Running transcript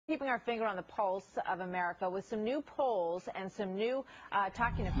Keeping our finger on the pulse of America with some new polls and some new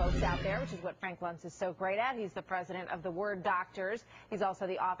talking to folks out there, which is what Frank Luntz is so great at. He's the president of the Word Doctors. He's also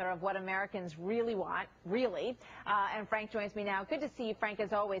the author of What Americans Really Want, Really. And Frank joins me now. Good to see you, Frank,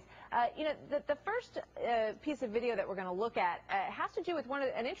 as always. The first piece of video that we're going to look at has to do with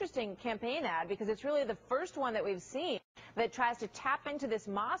an interesting campaign ad, because it's really the first one that we've seen that tries to tap into this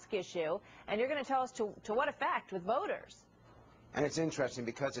mosque issue. And you're going to tell us to what effect with voters. And it's interesting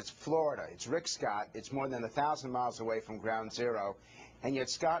because it's Florida. It's Rick Scott. It's more than 1,000 miles away from ground zero. And yet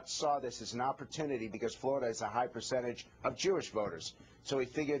Scott saw this as an opportunity because Florida has a high percentage of Jewish voters. So he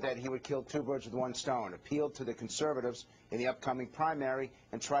figured that he would kill two birds with one stone, appeal to the conservatives in the upcoming primary,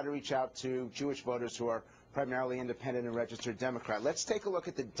 and try to reach out to Jewish voters who are primarily independent and registered Democrat. Let's take a look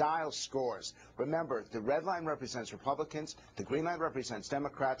at the dial scores. Remember, the red line represents Republicans, the green line represents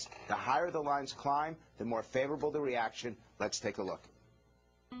Democrats. The higher the lines climb, the more favorable the reaction. Let's take a look.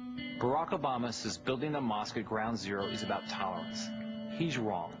 Barack Obama says building a mosque at ground zero is about tolerance. He's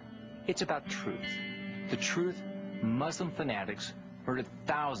wrong. It's about truth. The truth, Muslim fanatics murdered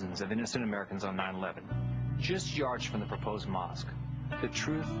thousands of innocent Americans on 9/11, just yards from the proposed mosque. The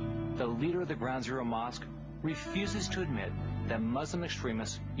truth, the leader of the ground zero mosque refuses to admit that Muslim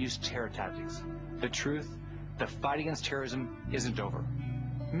extremists use terror tactics. The truth, the fight against terrorism isn't over.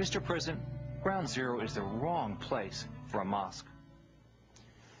 Mr. President, ground zero is the wrong place for a mosque.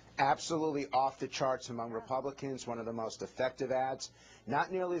 Absolutely off the charts among Republicans, one of the most effective ads.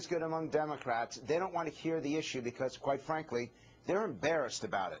 Not nearly as good among Democrats. They don't want to hear the issue because, quite frankly, they're embarrassed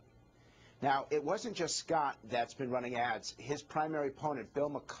about it. Now, it wasn't just Scott that's been running ads. His primary opponent,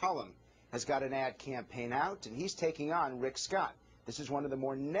 Bill McCollum, has got an ad campaign out, and he's taking on Rick Scott. This is one of the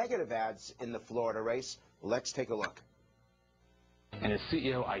more negative ads in the Florida race. Let's take a look. And as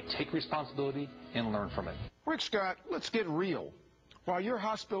CEO, I take responsibility and learn from it. Rick Scott, let's get real. While your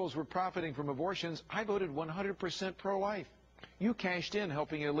hospitals were profiting from abortions, I voted 100% pro-life. You cashed in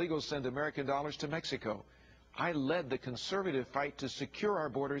helping illegals send American dollars to Mexico. I led the conservative fight to secure our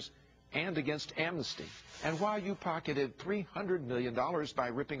borders and against amnesty. And while you pocketed $300 million by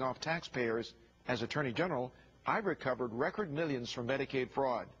ripping off taxpayers, as Attorney General, I recovered record millions from Medicaid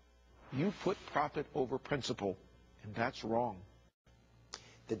fraud. You put profit over principle, and that's wrong.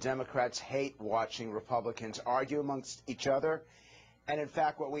 The Democrats hate watching Republicans argue amongst each other. And in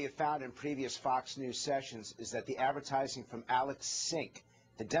fact, what we have found in previous Fox News sessions is that the advertising from Alex Sink,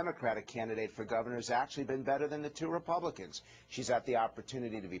 the Democratic candidate for governor, has actually been better than the two Republicans. She's had the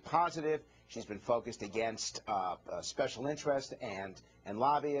opportunity to be positive. She's been focused against special interest and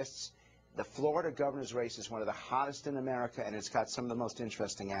lobbyists. The Florida governor's race is one of the hottest in America, and it's got some of the most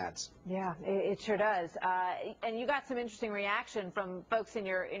interesting ads. Yeah, it sure does. And you got some interesting reaction from folks in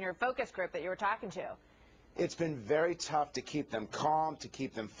your focus group that you were talking to. It's been very tough to keep them calm, to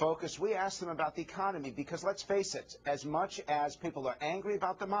keep them focused. We asked them about the economy because, let's face it, as much as people are angry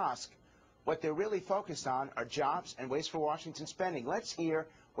about the mosque, what they're really focused on are jobs and ways for Washington spending. Let's hear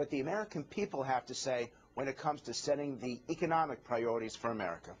what the American people have to say when it comes to setting the economic priorities for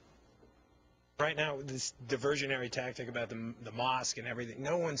America. Right now, this diversionary tactic about the mosque and everything,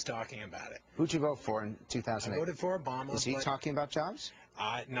 no one's talking about it. Who'd you vote for in 2008? I voted for Obama. Is he talking about jobs?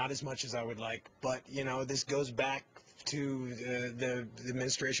 Not as much as I would like, but, you know, this goes back to the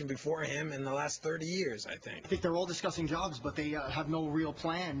administration before him in the last 30 years, I think. I think they're all discussing jobs, but they have no real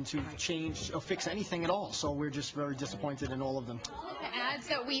plan to change or fix anything at all. So we're just very disappointed in all of them. The ads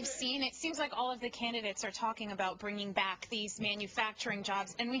that we've seen, it seems like all of the candidates are talking about bringing back these manufacturing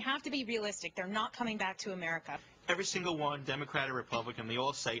jobs, and we have to be realistic. They're not coming back to America. Every single one, Democrat or Republican, they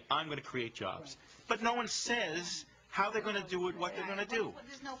all say, I'm going to create jobs. But no one says how they're going to do it, what they're going to do.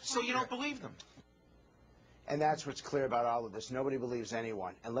 So you don't believe them. And that's what's clear about all of this. Nobody believes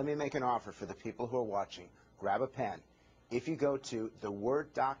anyone. And let me make an offer for the people who are watching. Grab a pen. If you go to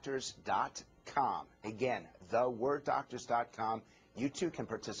theworddoctors.com, again, theworddoctors.com, you too can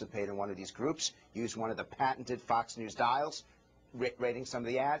participate in one of these groups, use one of the patented Fox News dials, rating some of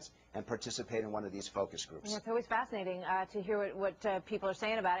the ads, and participate in one of these focus groups. Well, it's always fascinating to hear what people are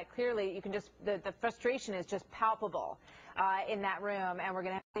saying about it. Clearly, you can just the frustration is just palpable in that room, and we're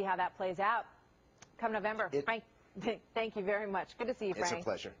going to see how that plays out come November. Frank, thank you very much. Good to see you, Frank. It's a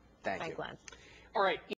pleasure. Thank you. Frank Luntz. All right.